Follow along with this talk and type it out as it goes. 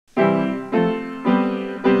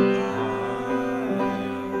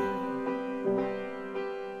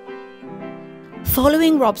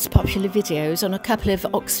Following Rob's popular videos on a couple of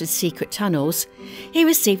Oxford's secret tunnels, he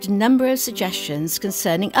received a number of suggestions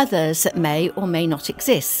concerning others that may or may not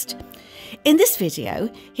exist. In this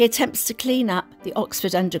video, he attempts to clean up the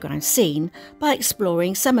Oxford underground scene by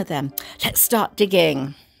exploring some of them. Let's start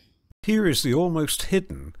digging. Here is the almost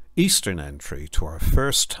hidden eastern entry to our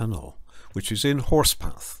first tunnel, which is in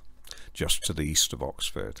Horspath, just to the east of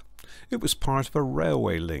Oxford. It was part of a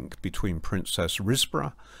railway link between Princess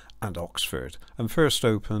Risborough and Oxford, and first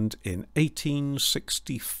opened in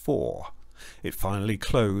 1864. It finally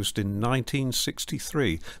closed in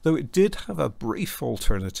 1963, though it did have a brief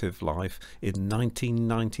alternative life in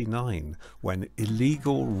 1999 when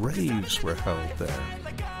illegal raves were held there.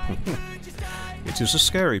 It is a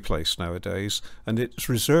scary place nowadays, and it's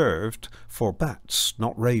reserved for bats,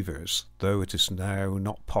 not ravers, though it is now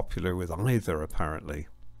not popular with either apparently.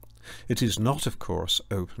 It is not, of course,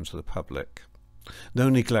 open to the public. Though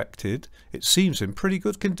neglected, it seems in pretty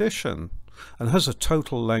good condition and has a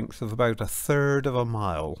total length of about 1/3 of a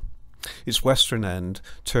mile. Its western end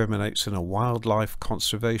terminates in a wildlife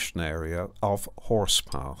conservation area of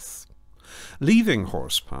Horspath. Leaving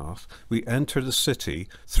Horspath, we enter the city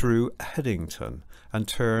through Headington and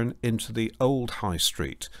turn into the old High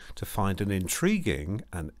Street to find an intriguing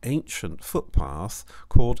and ancient footpath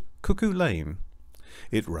called Cuckoo Lane.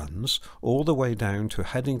 It runs all the way down to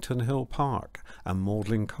Headington Hill Park and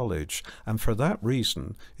Magdalen College, and for that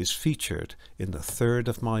reason is featured in the third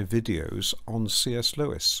of my videos on C.S.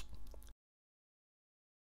 Lewis.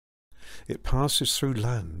 It passes through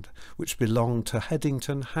land which belonged to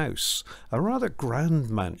Headington House, a rather grand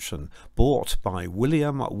mansion bought by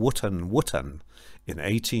William Wootton in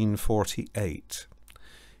 1848.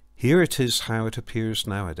 Here it is how it appears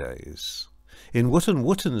nowadays. In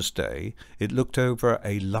Wootton's day, it looked over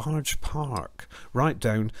a large park right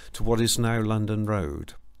down to what is now London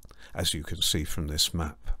Road, as you can see from this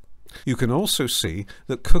map. You can also see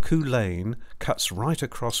that Cuckoo Lane cuts right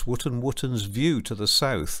across Wootton's view to the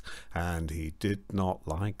south, and he did not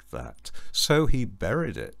like that, so he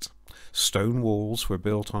buried it. Stone walls were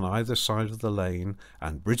built on either side of the lane,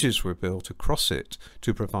 and bridges were built across it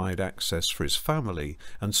to provide access for his family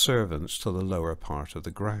and servants to the lower part of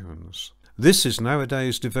the grounds. This is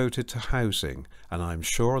nowadays devoted to housing, and I'm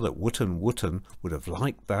sure that Wootton would have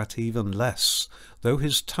liked that even less, though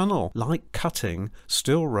his tunnel-like cutting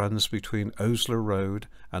still runs between Osler Road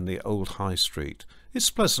and the old High Street. It's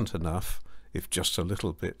pleasant enough, if just a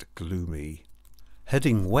little bit gloomy.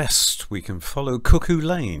 Heading west, we can follow Cuckoo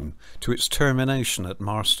Lane to its termination at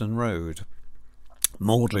Marston Road.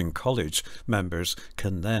 Magdalen College members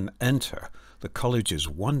can then enter the college's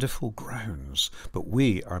wonderful grounds, but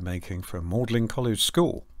we are making for Magdalen College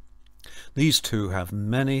School. These two have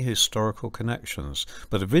many historical connections,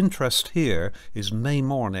 but of interest here is May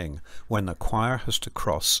morning, when the choir has to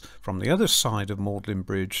cross from the other side of Magdalen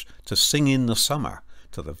Bridge to sing in the summer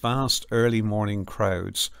to the vast early morning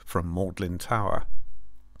crowds from Magdalen Tower.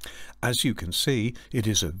 As you can see, it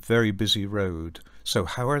is a very busy road, so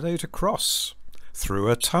how are they to cross?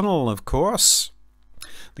 Through a tunnel, of course.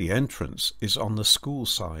 The entrance is on the school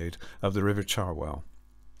side of the River Cherwell.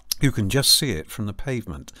 You can just see it from the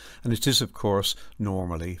pavement, and it is of course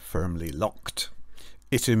normally firmly locked.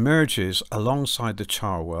 It emerges alongside the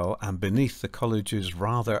Cherwell and beneath the college's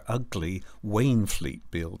rather ugly Wainfleet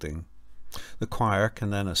building. The choir can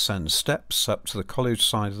then ascend steps up to the college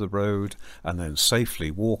side of the road and then safely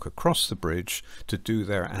walk across the bridge to do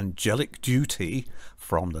their angelic duty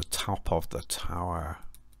from the top of the tower.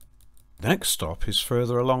 Next stop is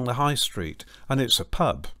further along the High Street, and it's a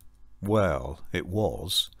pub. Well, it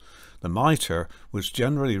was. The Mitre was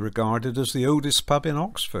generally regarded as the oldest pub in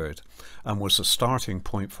Oxford, and was the starting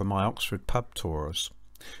point for my Oxford pub tours.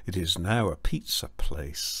 It is now a pizza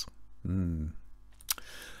place. The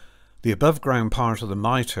above-ground part of the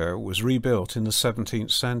Mitre was rebuilt in the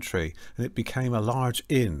 17th century, and it became a large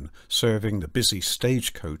inn serving the busy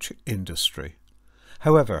stagecoach industry.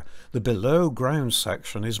 However, the below-ground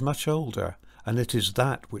section is much older, and it is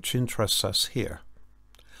that which interests us here.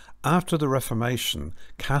 After the Reformation,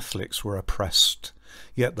 Catholics were oppressed,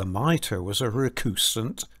 yet the Mitre was a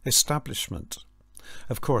recusant establishment.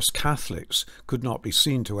 Of course, Catholics could not be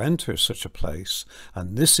seen to enter such a place,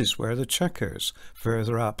 and this is where the Chequers,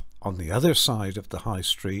 further up on the other side of the High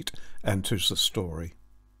Street, enters the story.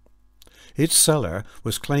 Its cellar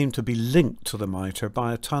was claimed to be linked to the Mitre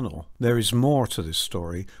by a tunnel. There is more to this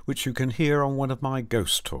story, which you can hear on one of my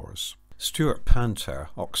ghost tours. Stuart Panter,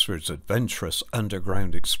 Oxford's adventurous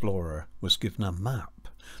underground explorer, was given a map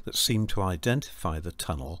that seemed to identify the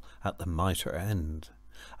tunnel at the Mitre end,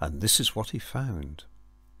 and this is what he found.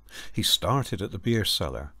 He started at the beer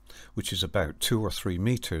cellar, which is about 2 or 3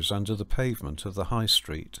 metres under the pavement of the High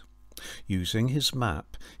Street. Using his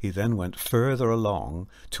map, he then went further along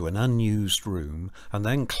to an unused room and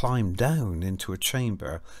then climbed down into a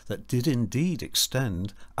chamber that did indeed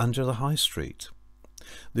extend under the High Street.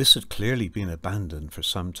 This had clearly been abandoned for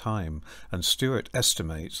some time, and Stewart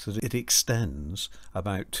estimates that it extends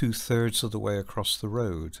about 2/3 of the way across the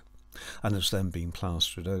road and has then been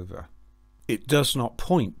plastered over. It does not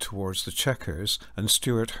point towards the Chequers, and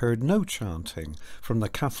Stewart heard no chanting from the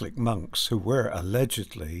Catholic monks who were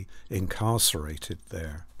allegedly incarcerated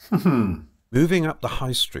there. Moving up the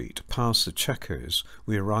High Street past the Chequers,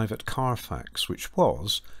 we arrive at Carfax, which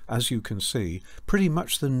was, as you can see, pretty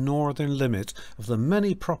much the northern limit of the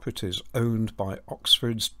many properties owned by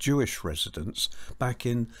Oxford's Jewish residents back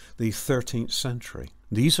in the 13th century.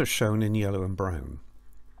 These are shown in yellow and brown.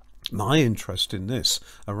 My interest in this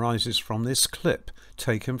arises from this clip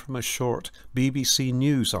taken from a short BBC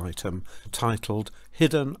News item titled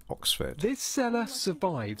Hidden Oxford. This cellar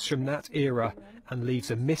survives from that era and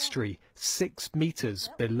leaves a mystery 6 metres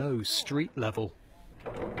below street level.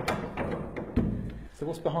 So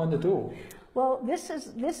what's behind the door? Well, this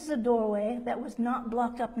is a doorway that was not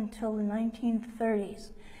blocked up until the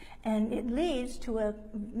 1930s. And it leads to a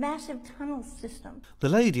massive tunnel system. The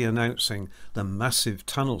lady announcing the massive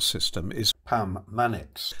tunnel system is Pam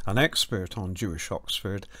Mannix, an expert on Jewish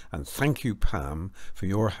Oxford, and thank you, Pam, for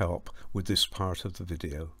your help with this part of the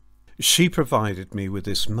video. She provided me with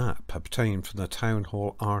this map obtained from the Town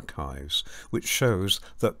Hall archives, which shows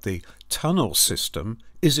that the tunnel system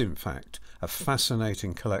is in fact a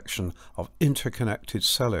fascinating collection of interconnected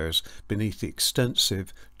cellars beneath the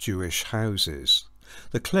extensive Jewish houses.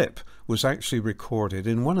 The clip was actually recorded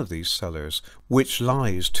in one of these cellars, which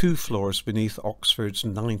lies 2 floors beneath Oxford's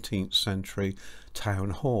 19th century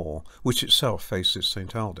town hall, which itself faces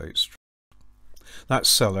St Aldates. That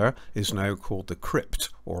cellar is now called the crypt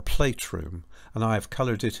or plate room, and I have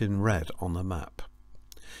coloured it in red on the map.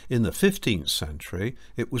 In the 15th century,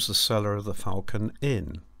 it was the cellar of the Falcon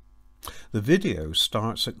Inn. The video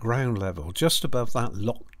starts at ground level, just above that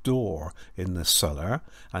locked door in the cellar,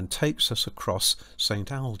 and takes us across St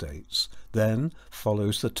Aldates, then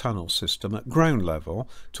follows the tunnel system at ground level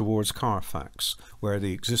towards Carfax, where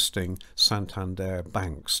the existing Santander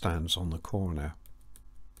Bank stands on the corner.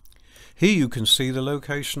 Here you can see the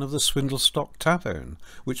location of the Swindlestock Tavern,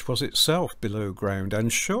 which was itself below ground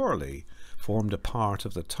and surely formed a part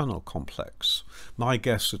of the tunnel complex. My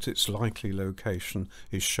guess at its likely location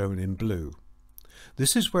is shown in blue.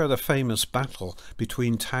 This is where the famous battle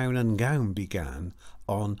between town and gown began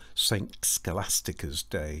on St Scholastica's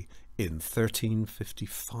Day in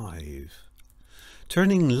 1355.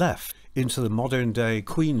 Turning left into the modern-day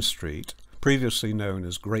Queen Street, previously known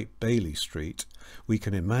as Great Bailey Street, we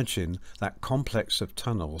can imagine that complex of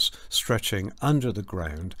tunnels stretching under the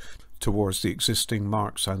ground towards the existing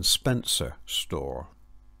Marks and Spencer store.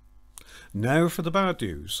 Now for the bad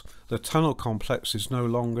news. The tunnel complex is no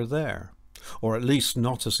longer there, or at least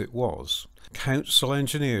not as it was. Council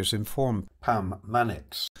engineers informed Pam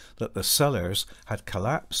Mannix that the cellars had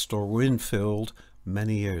collapsed or were infilled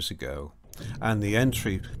many years ago, and the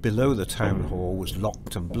entry below the town hall was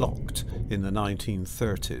locked and blocked in the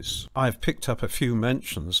 1930s. I've picked up a few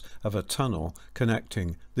mentions of a tunnel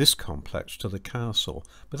connecting this complex to the castle,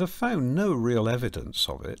 but have found no real evidence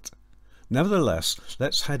of it. Nevertheless,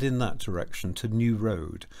 let's head in that direction to New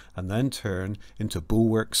Road and then turn into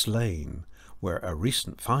Bulwarks Lane, where a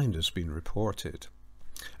recent find has been reported.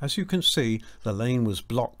 As you can see, the lane was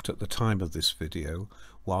blocked at the time of this video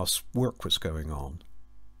whilst work was going on.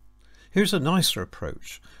 Here's a nicer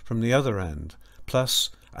approach from the other end, plus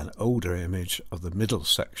an older image of the middle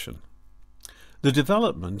section. The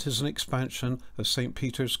development is an expansion of St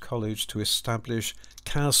Peter's College to establish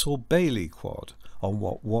Castle Bailey Quad on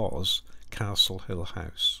what was Castle Hill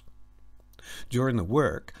House. During the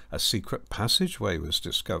work, a secret passageway was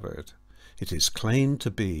discovered. It is claimed to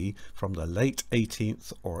be from the late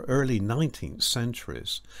 18th or early 19th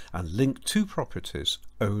centuries and linked to properties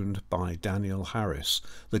owned by Daniel Harris,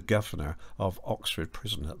 the governor of Oxford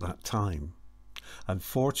Prison at that time.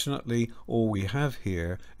 Unfortunately, all we have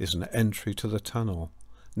here is an entry to the tunnel,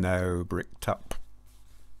 now bricked up.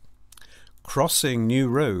 Crossing New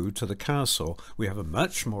Road to the castle, we have a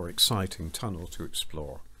much more exciting tunnel to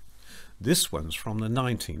explore. This one's from the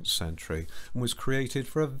 19th century and was created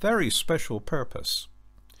for a very special purpose.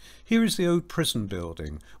 Here is the old prison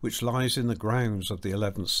building, which lies in the grounds of the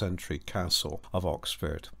 11th century castle of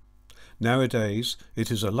Oxford. Nowadays,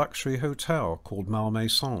 it is a luxury hotel called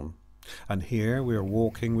Malmaison, and here we are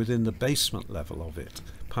walking within the basement level of it,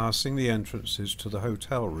 passing the entrances to the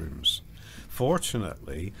hotel rooms.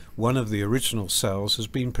 Fortunately, one of the original cells has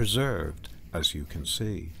been preserved, as you can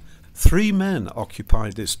see. 3 men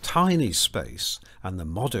occupied this tiny space, and the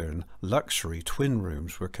modern luxury twin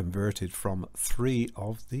rooms were converted from 3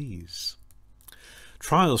 of these.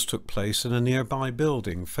 Trials took place in a nearby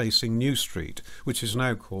building facing New Street, which is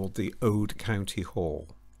now called the Old County Hall,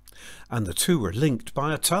 and the 2 were linked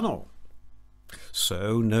by a tunnel,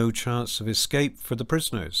 so no chance of escape for the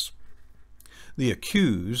prisoners. The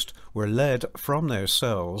accused were led from their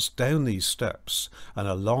cells down these steps and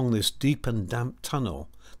along this deep and damp tunnel,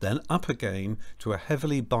 then up again to a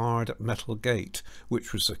heavily barred metal gate,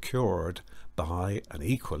 which was secured by an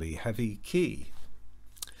equally heavy key.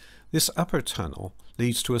 This upper tunnel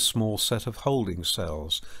leads to a small set of holding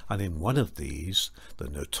cells, and in one of these, the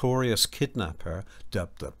notorious kidnapper,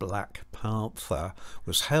 dubbed the Black Panther,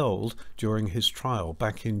 was held during his trial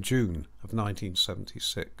back in June of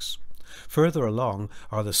 1976. Further along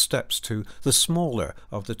are the steps to the smaller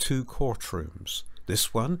of the 2 courtrooms.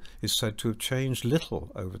 This one is said to have changed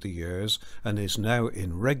little over the years and is now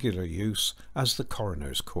in regular use as the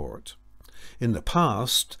coroner's court. In the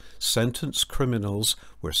past, sentenced criminals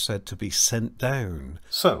were said to be sent down.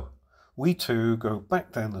 So, we too go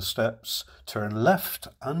back down the steps, turn left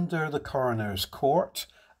under the coroner's court,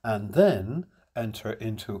 and then enter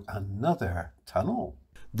into another tunnel.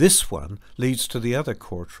 This one leads to the other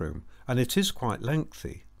courtroom, and it is quite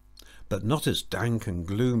lengthy, but not as dank and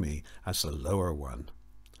gloomy as the lower one.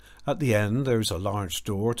 At the end there is a large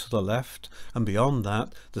door to the left, and beyond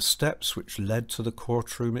that the steps which led to the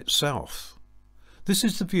courtroom itself. This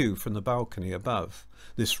is the view from the balcony above.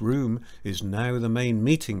 This room is now the main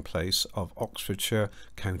meeting place of Oxfordshire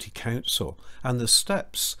County Council, and the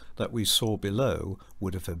steps that we saw below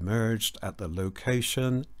would have emerged at the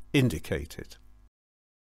location indicated.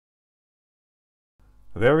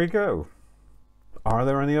 There we go. Are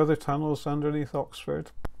there any other tunnels underneath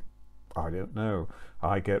Oxford? I don't know.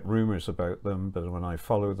 I get rumours about them, but when I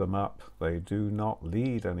follow them up, they do not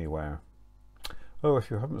lead anywhere. Oh,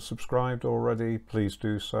 if you haven't subscribed already, please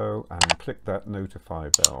do so and click that notify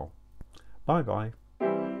bell. Bye bye.